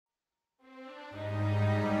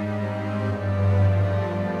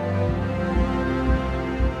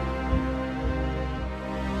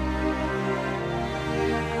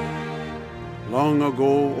Long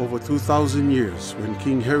ago, over 2,000 years, when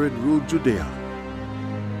King Herod ruled Judea,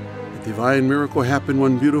 a divine miracle happened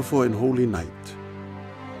one beautiful and holy night.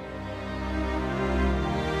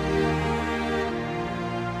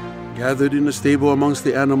 Gathered in the stable amongst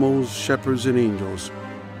the animals, shepherds, and angels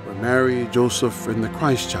were Mary, Joseph, and the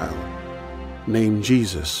Christ child, named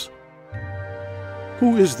Jesus.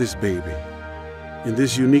 Who is this baby? In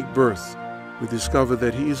this unique birth, we discover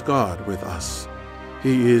that he is God with us.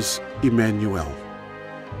 He is Emmanuel.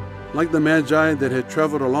 Like the Magi that had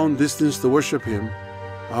traveled a long distance to worship him,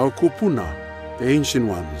 our kupuna, the ancient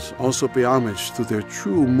ones, also pay homage to their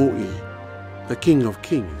true mo'i, the King of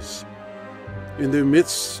Kings. In their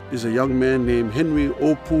midst is a young man named Henry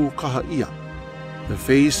ʻOpukahaʻia, the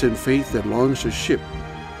face and faith that launched a ship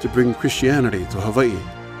to bring Christianity to Hawaii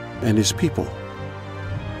and his people.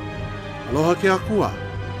 Aloha ke akua,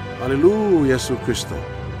 Alleluia Yesu Christo,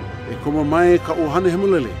 e koma mai ka uhane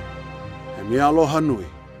hemulele, e mea aloha nui.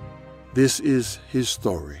 This is his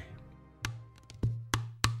story.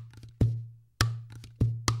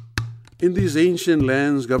 In these ancient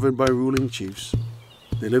lands governed by ruling chiefs,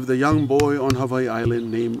 there lived a young boy on Hawaii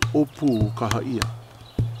Island named ʻOpukahaʻia.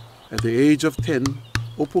 At the age of 10,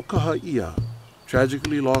 ʻOpukahaʻia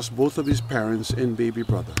tragically lost both of his parents and baby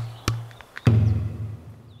brother.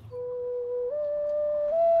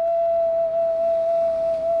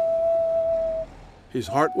 His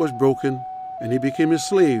heart was broken, and he became a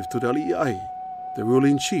slave to the ali'ai, the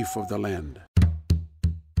ruling chief of the land.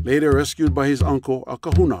 Later rescued by his uncle, a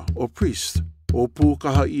kahuna, or priest,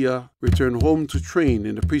 ʻOpukahaʻia returned home to train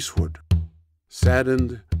in the priesthood.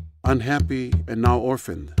 Saddened, unhappy, and now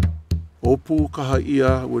orphaned,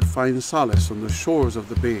 ʻOpukahaʻia would find solace on the shores of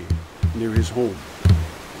the bay near his home.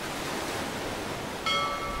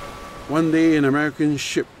 One day, an American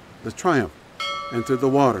ship, the Triumph, entered the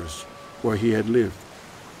waters where he had lived.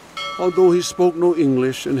 Although he spoke no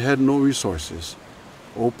English and had no resources,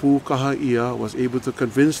 ʻOpukahaʻia was able to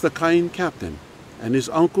convince the kind captain and his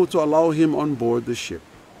uncle to allow him on board the ship.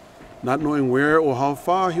 Not knowing where or how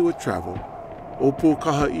far he would travel,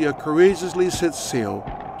 ʻOpukahaʻia courageously set sail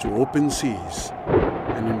to open seas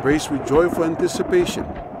and embraced with joyful anticipation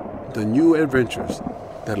the new adventures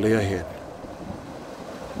that lay ahead.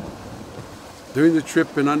 During the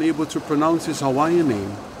trip, and unable to pronounce his Hawaiian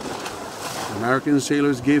name, American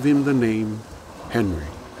sailors gave him the name Henry.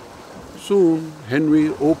 Soon, Henry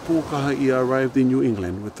ʻOpukahaʻia arrived in New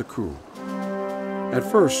England with the crew. At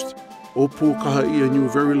first, ʻOpukahaʻia knew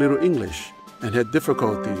very little English and had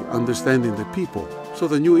difficulty understanding the people, so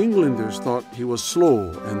the New Englanders thought he was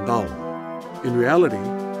slow and dull. In reality,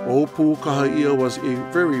 ʻOpukahaʻia was a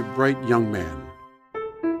very bright young man.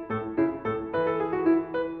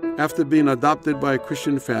 After being adopted by a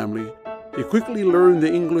Christian family, he quickly learned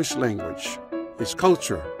the English language, his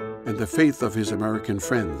culture, and the faith of his American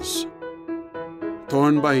friends.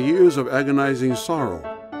 Torn by years of agonizing sorrow,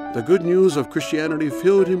 the good news of Christianity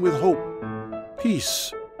filled him with hope,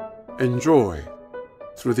 peace, and joy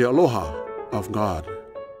through the aloha of God.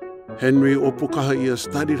 Henry ʻOpukahaʻia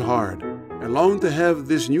studied hard and longed to have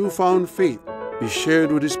this newfound faith be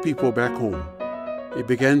shared with his people back home. He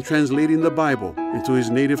began translating the Bible into his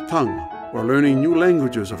native tongue while learning new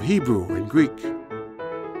languages of Hebrew and Greek.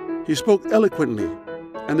 He spoke eloquently,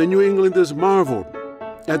 and the New Englanders marveled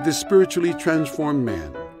at this spiritually transformed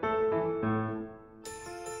man.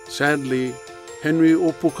 Sadly, Henry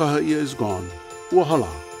ʻOpukahaʻia is gone, wahala,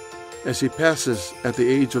 as he passes at the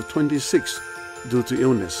age of 26 due to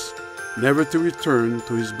illness, never to return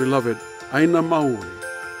to his beloved Aina Maui,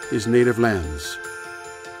 his native lands.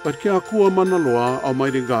 But Ke Akua Manaloa,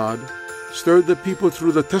 Almighty God, stirred the people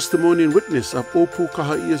through the testimony and witness of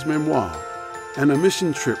ʻOpukahaʻia's memoir, and a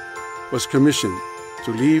mission trip was commissioned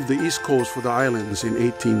to leave the East Coast for the islands in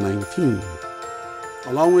 1819.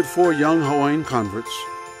 Along with 4 young Hawaiian converts,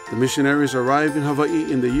 the missionaries arrived in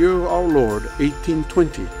Hawaii in the year of our Lord,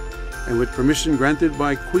 1820, and with permission granted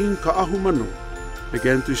by Queen Ka'ahumanu,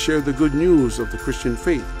 began to share the good news of the Christian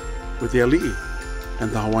faith with the ali'i and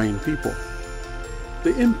the Hawaiian people.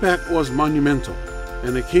 The impact was monumental,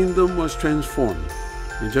 and the kingdom was transformed.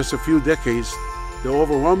 In just a few decades, the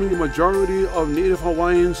overwhelming majority of native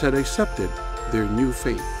Hawaiians had accepted their new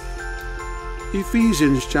faith.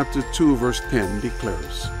 Ephesians chapter 2 verse 10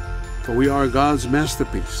 declares, "For we are God's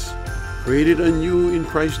masterpiece, created anew in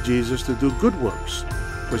Christ Jesus to do good works,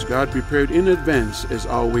 which God prepared in advance as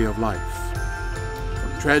our way of life."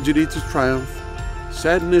 From tragedy to triumph,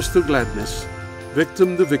 sadness to gladness,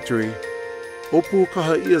 victim to victory,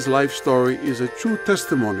 ʻOpukahaʻia's life story is a true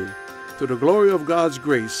testimony to the glory of God's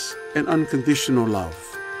grace and unconditional love.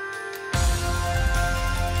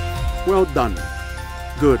 Well done,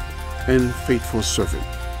 good and faithful servant.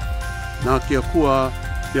 Nā kia kua,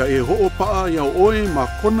 ia e ho'opa'a ia oe ma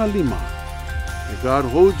kona lima. May God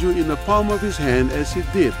hold you in the palm of his hand as he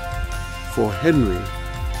did for Henry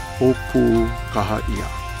ʻOpukahaʻia.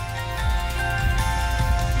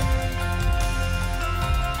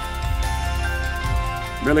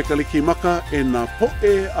 Mele kalikimaka e nā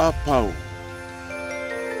po'e a pau.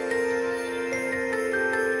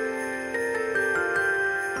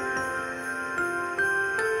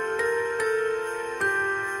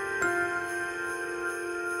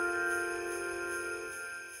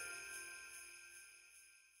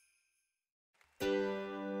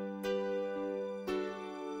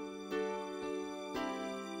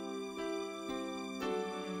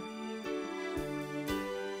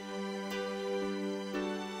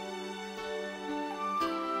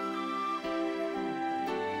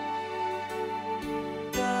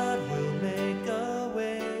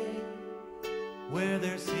 Where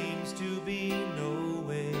there seems to be no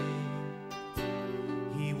way,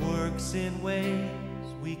 he works in ways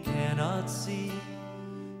we cannot see.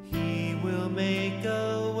 He will make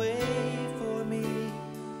a way for me.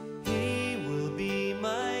 He will be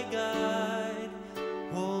my guide,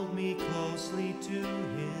 hold me closely to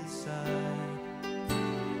his side.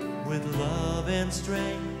 With love and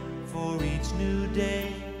strength for each new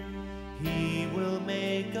day, he will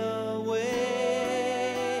make a way.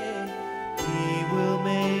 He will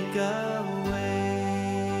make a way.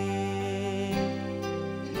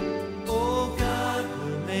 Oh, God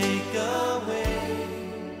will make a way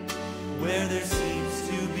where there seems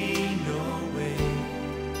to be no way.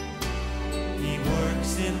 He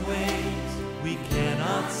works in ways we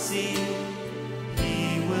cannot see.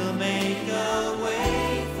 He will make a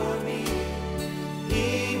way for me.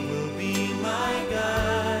 He will be my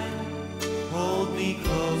guide, hold me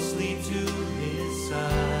closely to his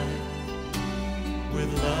side.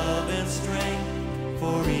 With love and strength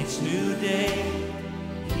for each new day,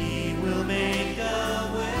 he will make a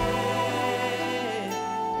way.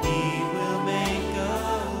 He will make a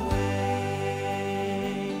way.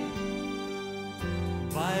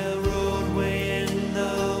 By a roadway in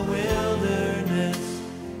the wilderness,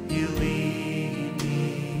 he'll lead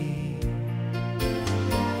me.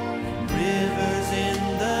 Rivers in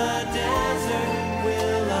the desert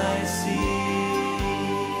will I see.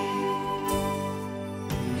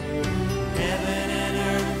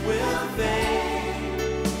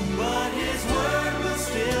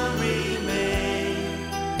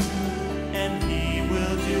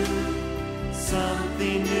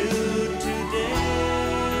 Something new today.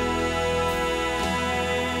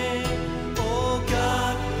 Oh,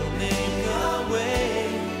 God will make a way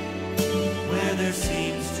where there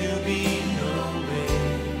seems to be no way.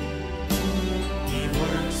 He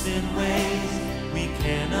works in ways we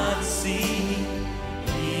cannot see.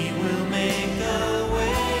 He will make a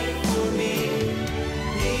way for me.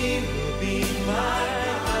 He will be my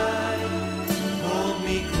guide, hold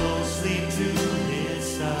me closely to his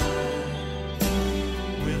side.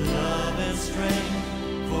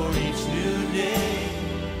 Strength for each new day,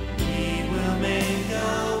 he will make a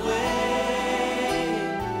way.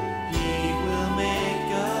 He will make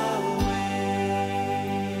a way.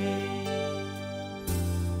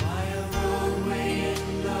 By a roadway in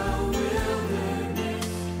the wilderness,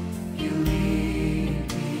 you lead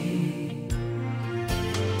me.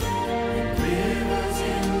 Rivers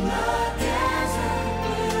in the desert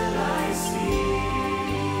will I see.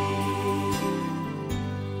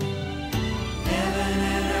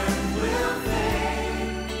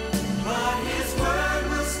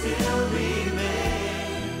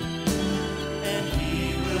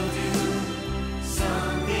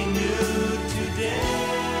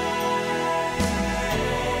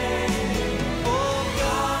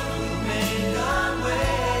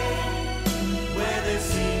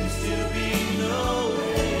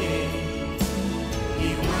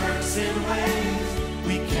 In ways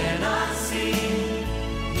we cannot see,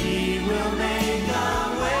 he will make a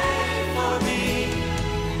way for me.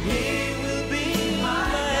 He will be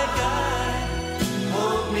my guide,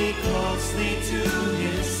 hold me closely to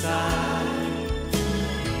his side.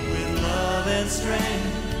 With love and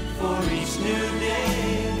strength for each new day,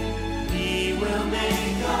 he will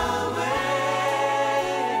make a way.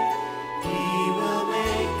 He will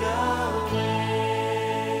make a way.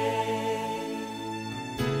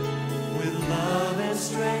 Love and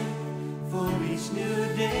strength for each new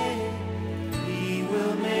day, he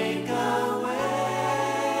will make a way.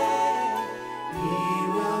 He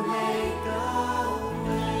will make a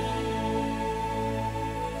way.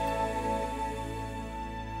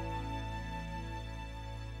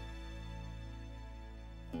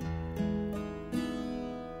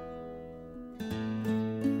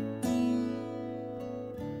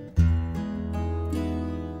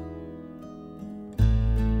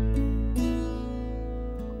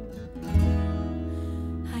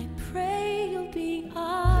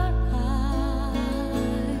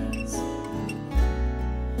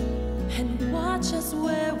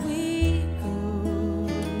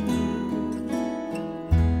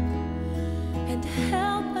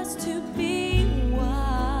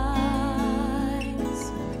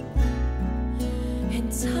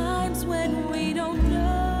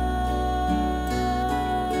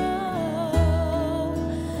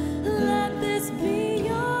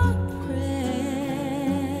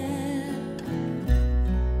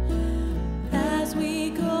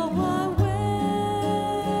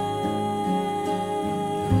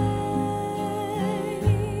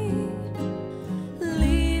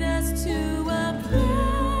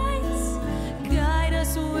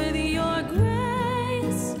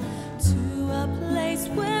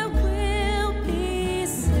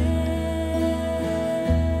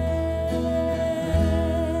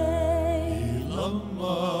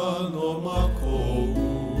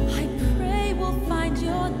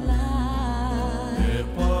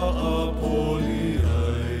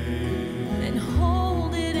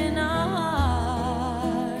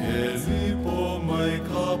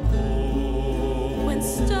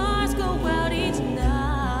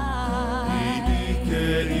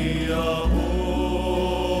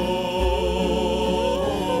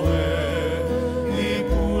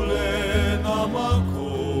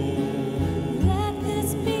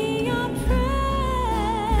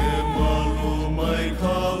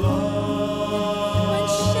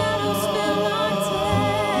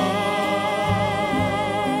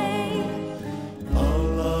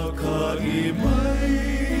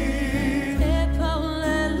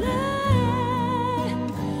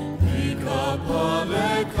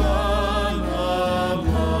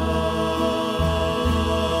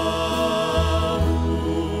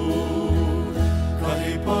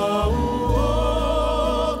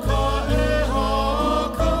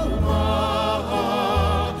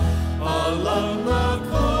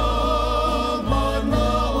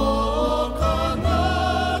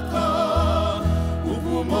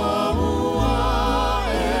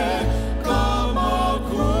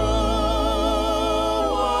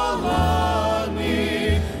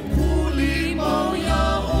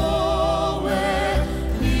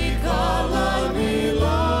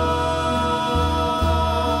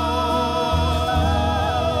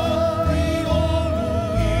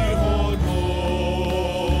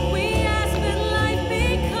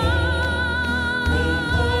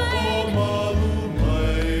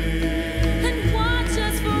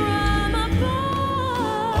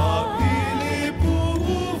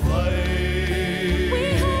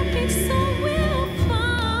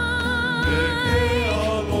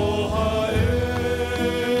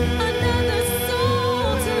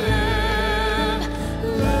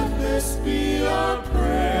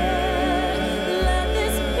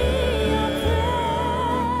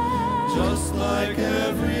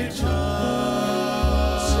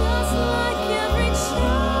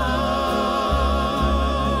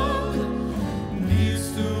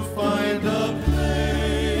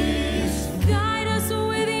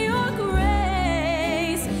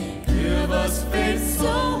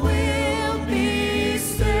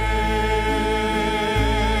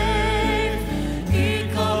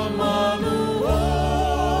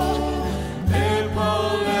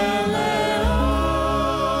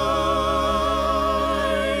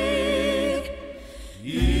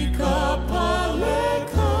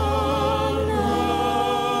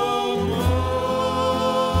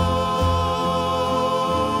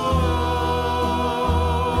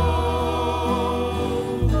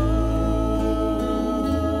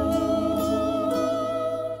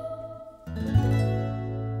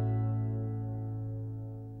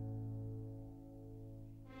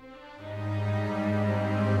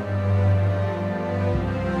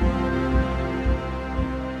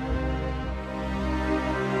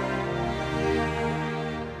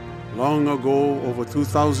 Long ago, over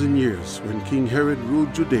 2,000 years, when King Herod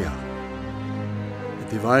ruled Judea, a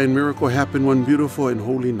divine miracle happened one beautiful and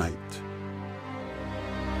holy night.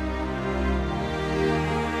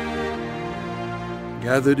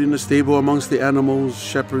 Gathered in the stable amongst the animals,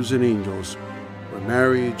 shepherds, and angels were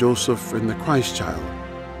Mary, Joseph, and the Christ child,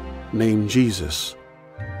 named Jesus.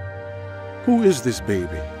 Who is this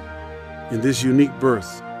baby? In this unique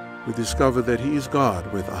birth, we discover that he is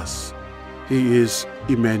God with us. He is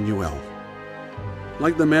Emmanuel.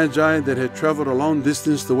 Like the Magi that had traveled a long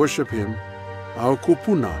distance to worship him, our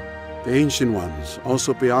kupuna, the ancient ones,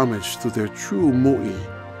 also pay homage to their true mo'i,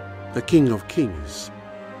 the King of Kings.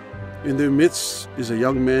 In their midst is a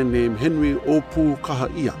young man named Henry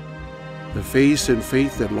ʻOpukahaʻia, the face and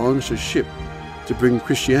faith that launched a ship to bring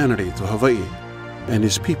Christianity to Hawaii and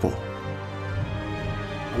his people.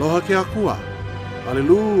 Aloha ke akua,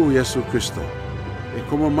 Hallelujah, Yesu Christo. E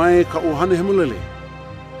koma mai ka uhane hemulele,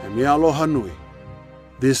 e mea aloha nui.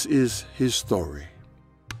 This is his story.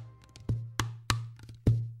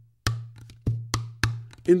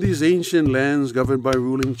 In these ancient lands governed by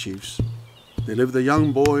ruling chiefs, there lived a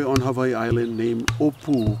young boy on Hawaii Island named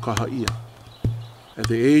ʻOpukahaʻia. At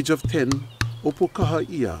the age of 10,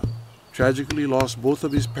 ʻOpukahaʻia tragically lost both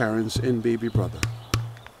of his parents and baby brother.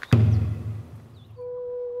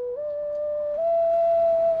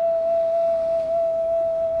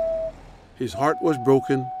 His heart was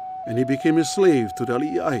broken, and he became a slave to the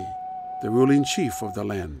ali'i, the ruling chief of the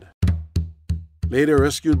land. Later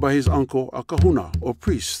rescued by his uncle, a kahuna, or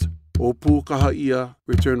priest, ʻOpukahaʻia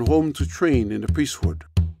returned home to train in the priesthood.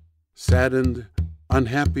 Saddened,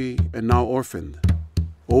 unhappy, and now orphaned,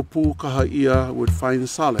 ʻOpukahaʻia would find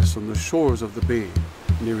solace on the shores of the bay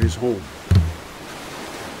near his home.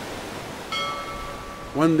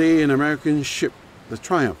 One day, an American ship, the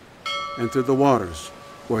Triumph, entered the waters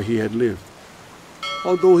where he had lived.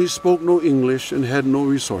 Although he spoke no English and had no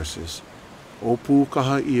resources,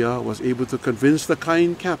 ʻOpukahaʻia was able to convince the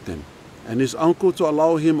kind captain and his uncle to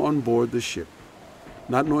allow him on board the ship.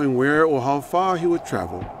 Not knowing where or how far he would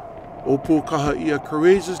travel, ʻOpukahaʻia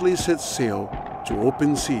courageously set sail to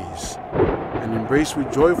open seas and embraced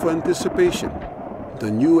with joyful anticipation the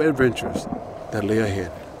new adventures that lay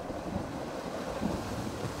ahead.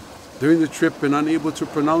 During the trip, and unable to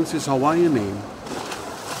pronounce his Hawaiian name,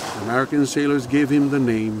 American sailors gave him the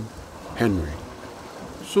name Henry.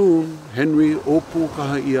 Soon, Henry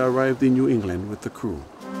ʻOpukahaʻia arrived in New England with the crew.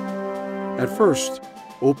 At first,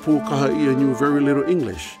 ʻOpukahaʻia knew very little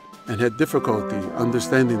English and had difficulty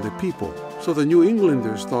understanding the people, so the New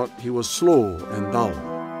Englanders thought he was slow and dull.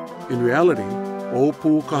 In reality,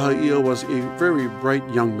 ʻOpukahaʻia was a very bright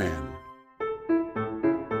young man.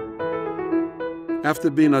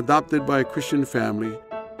 After being adopted by a Christian family,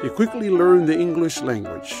 he quickly learned the English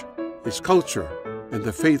language, his culture, and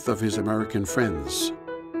the faith of his American friends.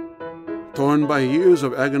 Torn by years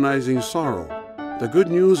of agonizing sorrow, the good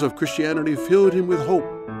news of Christianity filled him with hope,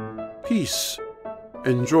 peace,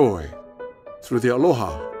 and joy through the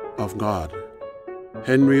aloha of God.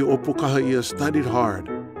 Henry ʻOpukahaʻia studied hard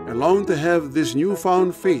and longed to have this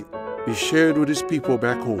newfound faith be shared with his people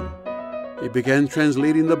back home. He began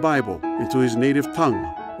translating the Bible into his native tongue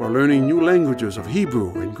while learning new languages of Hebrew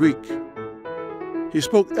and Greek. He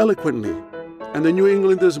spoke eloquently, and the New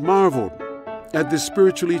Englanders marveled at this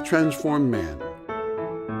spiritually transformed man.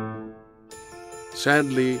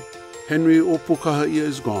 Sadly, Henry ʻOpukahaʻia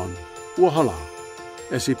is gone, wahala,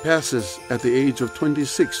 as he passes at the age of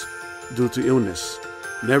 26 due to illness,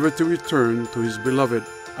 never to return to his beloved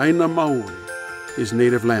Aina Maui, his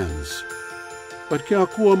native lands. But Ke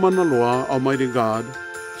Akua Manaloa, Almighty God,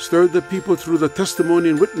 stirred the people through the testimony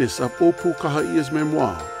and witness of ʻOpukahaʻia's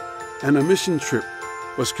memoir, and a mission trip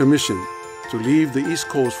was commissioned to leave the East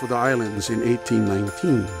Coast for the islands in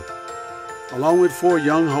 1819. Along with 4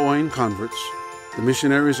 young Hawaiian converts, the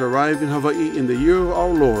missionaries arrived in Hawaii in the year of our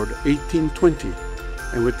Lord, 1820,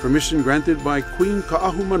 and with permission granted by Queen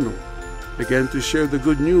Ka'ahumanu, began to share the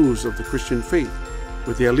good news of the Christian faith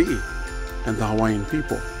with the ali'i and the Hawaiian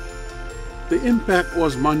people. The impact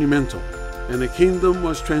was monumental, and the kingdom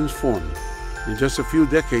was transformed. In just a few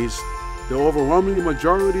decades, the overwhelming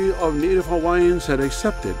majority of Native Hawaiians had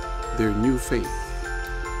accepted their new faith.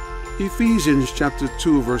 Ephesians chapter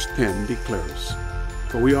 2 verse 10 declares,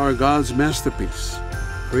 "For we are God's masterpiece,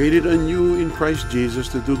 created anew in Christ Jesus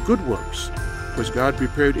to do good works, which God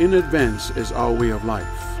prepared in advance as our way of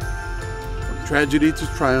life." From tragedy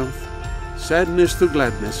to triumph, sadness to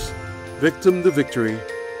gladness, victim to victory,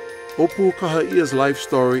 ʻOpukahaʻia's life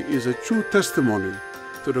story is a true testimony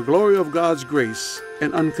to the glory of God's grace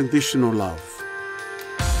and unconditional love.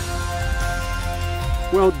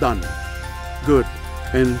 Well done, good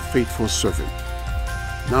and faithful servant.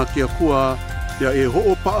 Nā kia kua, ia e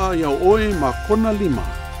hoʻopaʻa ia oe ma kona lima.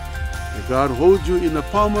 May God hold you in the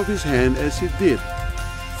palm of his hand as he did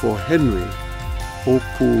for Henry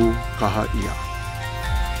ʻOpukahaʻia.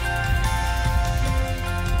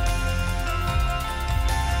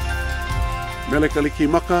 Mele kaliki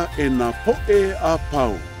maka e nā poʻe a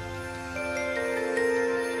pau.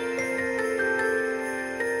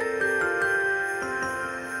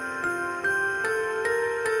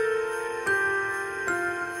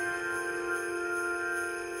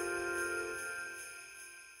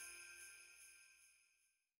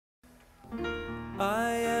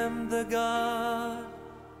 I am the God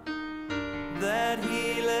that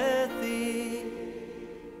healeth thee.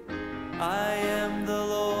 I am the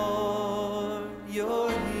Lord,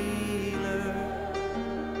 your healer.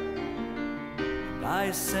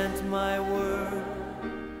 I sent my word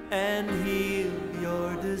and healed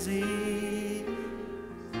your disease.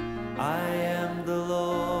 I am the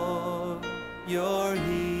Lord, your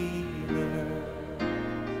healer.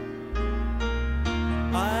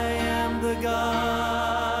 I am the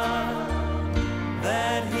God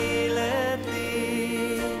that healeth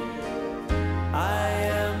thee. I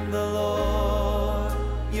am the Lord,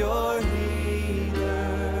 your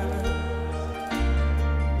healer.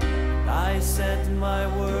 I sent my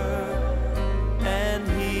word and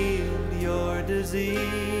healed your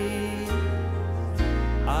disease.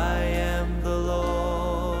 I am the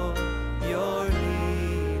Lord, your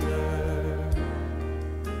healer.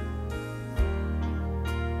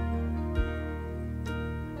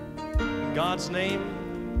 God's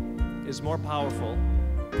name is more powerful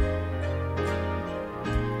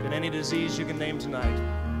than any disease you can name tonight.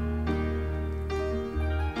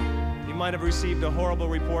 You might have received a horrible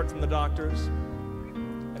report from the doctors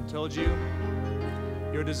and told you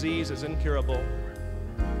your disease is incurable.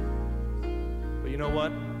 But you know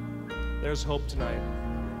what? There's hope tonight.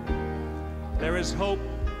 There is hope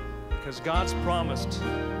because God's promised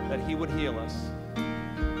that he would heal us.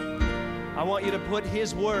 I want you to put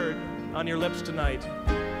his word on your lips tonight.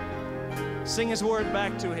 Sing his word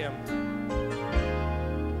back to him.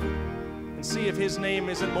 And see if his name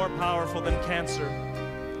isn't more powerful than cancer,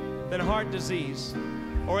 than heart disease,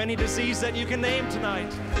 or any disease that you can name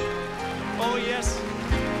tonight. Oh yes,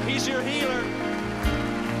 he's your healer.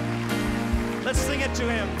 Let's sing it to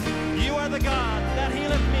him. You are the God that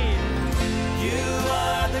healeth me. You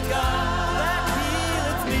are the God that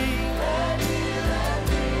healeth me.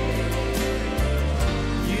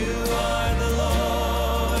 You are the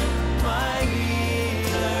Lord, my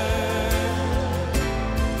healer.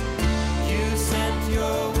 You sent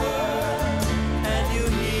your word and you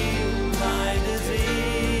healed my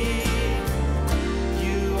disease.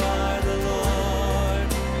 You are the Lord,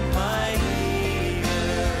 my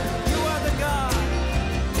healer. You are the God.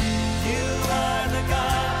 You are the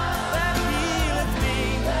God that healeth me.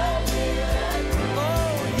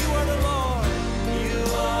 Oh, you are the Lord. You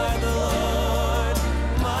are the Lord,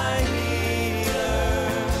 my healer.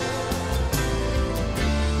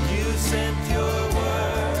 You sent your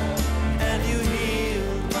word and you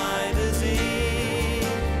healed my disease.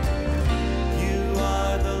 You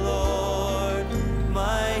are the Lord,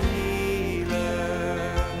 my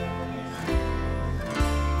healer.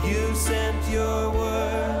 You sent your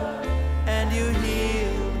word and you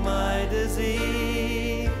healed my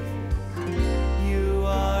disease. You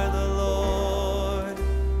are the Lord,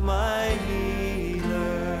 my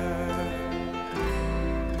healer.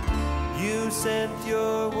 You sent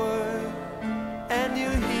your word and you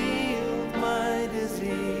healed my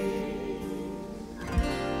disease.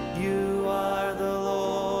 You are the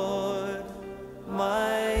Lord,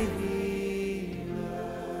 my healer.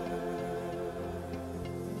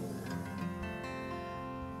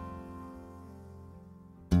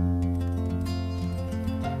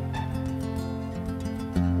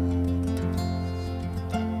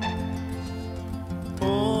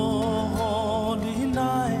 Oh, holy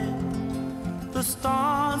night, the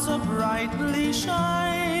stars are brightly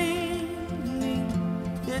shining.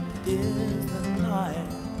 It is the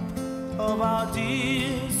night of our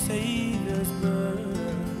dear Savior's birth.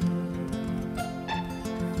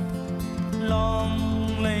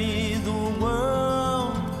 Long lay the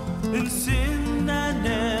world in sin and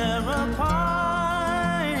error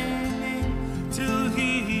pining, till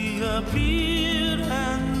he appeared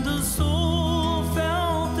and the soul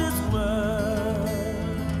felt his word.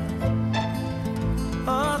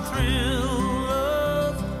 A thrill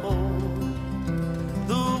of hope,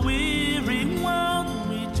 the weary world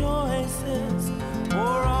rejoices,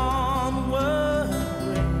 for onward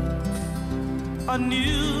breaks a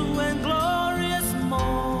new and glorious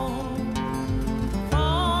morn.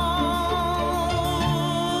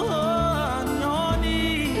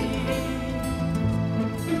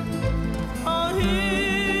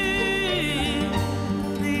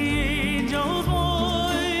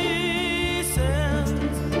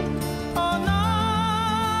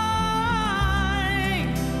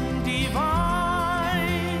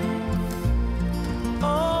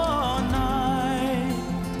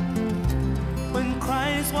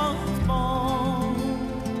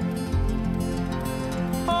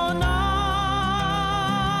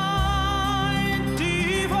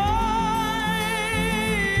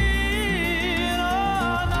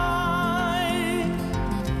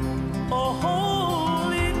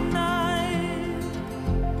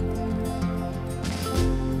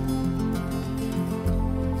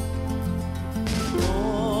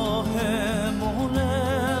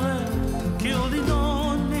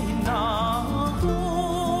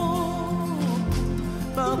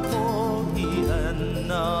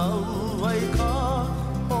 na uai ka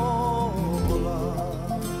hola.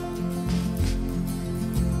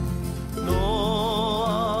 No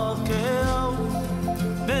ke au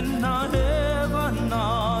mena hewa na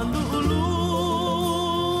lulu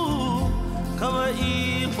kawa I